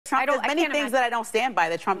Trump has many things that I don't stand by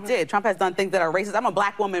that Trump did. Trump has done things that are racist. I'm a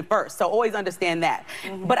black woman first, so always understand that.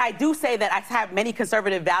 But I do say that I have many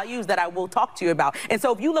conservative values that I will talk to you about. And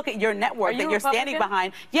so if you look at your network that you're standing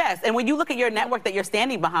behind, yes, and when you look at your network that you're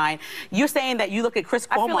standing behind, you're saying that you look at Chris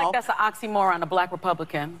Cuomo. I feel like that's an oxymoron, a black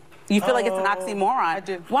Republican. You feel like it's an oxymoron? I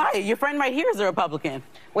do. Why? Your friend right here is a Republican.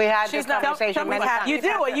 We had this conversation many times. You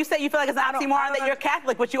do, and you say you feel like it's an oxymoron that you're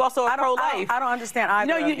Catholic, but you also are pro-life. I don't understand either.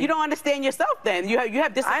 No, you don't understand yourself. Then you have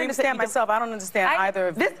disagreements. I understand myself. I don't understand either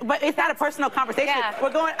of this. But it's not a personal conversation. Yeah.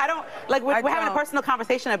 We're going. I don't like. We're having a personal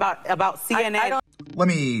conversation about CNN. Let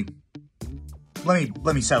me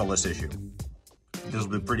settle this issue. This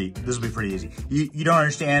will be pretty easy. You don't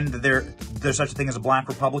understand that there's such a thing as a black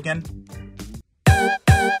Republican?